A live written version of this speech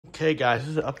Okay guys, this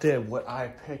is an update of what I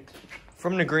picked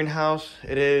from the greenhouse.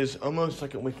 It is almost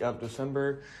second week of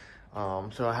December.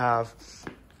 So I have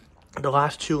the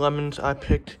last 2 lemons I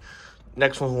picked.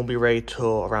 Next one won't be ready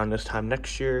till around this time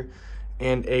next year.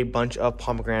 And a bunch of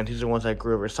pomegranates. These are the ones I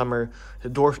grew over summer. The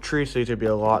dwarf trees, so these would be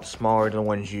a lot smaller than the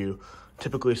ones you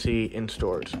typically see in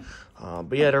stores.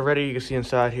 But yeah, they're ready. You can see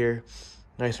inside here,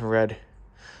 nice and red.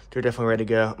 They're definitely ready to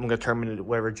go. I'm gonna turn them into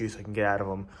whatever juice I can get out of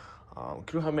them.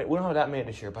 We don't have that many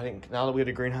this year, but I think now that we have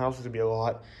the greenhouse, it's gonna be a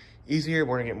lot easier.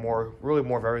 We're gonna get really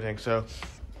more of everything. So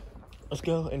let's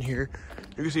go in here.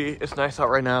 You can see it's nice out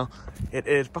right now. It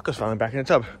is Bucko's finally back in the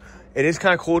tub. It is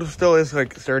kind of cold still. It's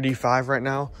like 35 right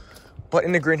now, but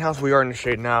in the greenhouse we are in the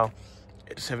shade now.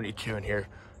 It's 72 in here.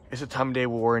 It's the time of day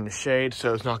where we're in the shade,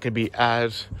 so it's not gonna be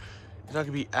as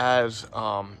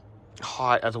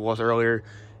hot as it was earlier.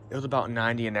 It was about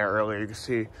 90 in there earlier. You can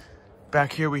see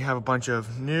back here we have a bunch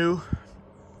of new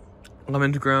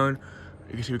lemons grown.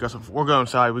 You can see we're going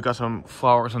inside. We got some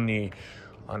flowers on the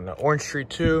orange tree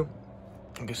too.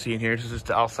 You can see in here, this is just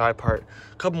the outside part.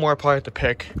 A couple more I probably have to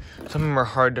pick. Some of them are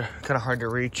kind of hard to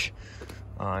reach.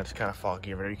 It's kind of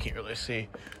foggy over there, you can't really see.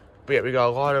 But yeah, we got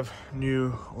a lot of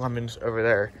new lemons over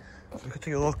there. So let's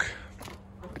take a look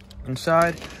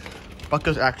inside.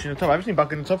 Bucko's actually in the tub. I haven't seen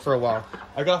Bucko in the tub for a while.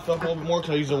 I got to fill up a little bit more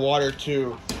because I use the water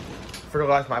to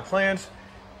fertilize my plants.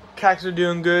 Cactus are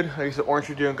doing good. Like I said, orange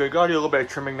are doing good. Gotta do a little bit of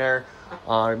trimming there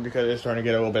because it's starting to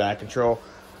get a little bit out of control.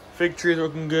 Fig trees are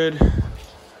looking good.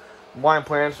 Wine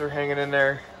plants are hanging in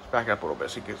there. Let's back up a little bit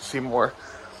so you can see more.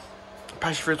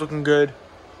 Passion fruit's looking good.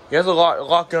 Yeah, there's a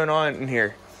lot going on in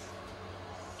here.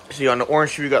 See, on the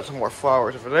orange tree we got some more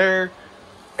flowers over there,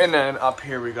 and then up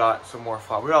here we got some more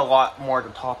flowers. We got a lot more at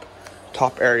the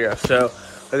top area. So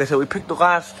like I said, we picked the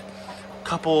last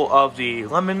couple of the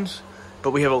lemons,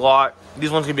 but we have a lot.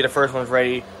 These ones gonna be the first ones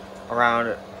ready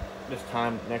around this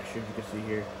time next year. As you can see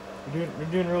here, we're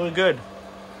doing really good.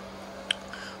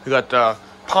 We got the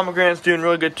pomegranates doing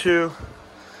really good too.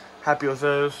 Happy with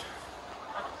those.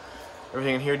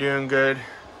 Everything in here doing good.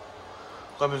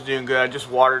 Lemons doing good. I just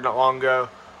watered not long ago,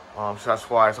 so that's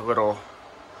why it's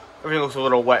everything looks a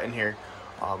little wet in here.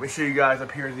 Let me show you guys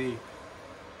up here. The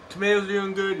tomatoes are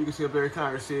doing good. You can see up there,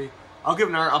 kind of see. I'll give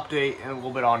another update and a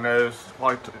little bit on those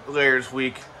later this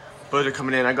week. Those are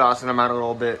coming in. I got to send them out a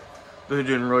little bit. Those are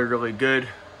doing really good.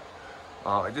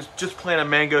 I just planted a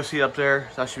mango seed up there,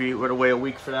 so I should be wait a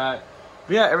week for that.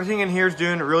 But yeah, everything in here is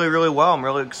doing really well. I'm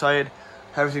really excited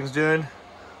how everything's doing.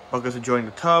 Bucko's enjoying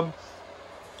the tub.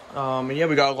 And yeah,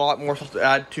 we got a lot more stuff to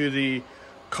add to the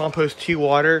compost tea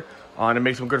water to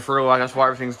make some good fertilizer. That's why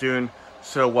everything's doing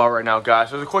so well right now, guys.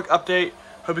 So it's a quick update.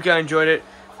 Hope you guys enjoyed it.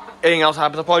 Anything else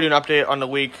happens, I'll probably do an update on the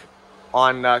week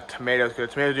on tomatoes,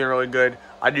 because tomatoes are doing really good.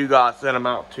 I do got to send them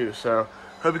out too. So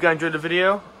hope you guys enjoyed the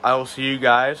video. I will see you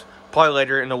guys probably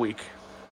later in the week.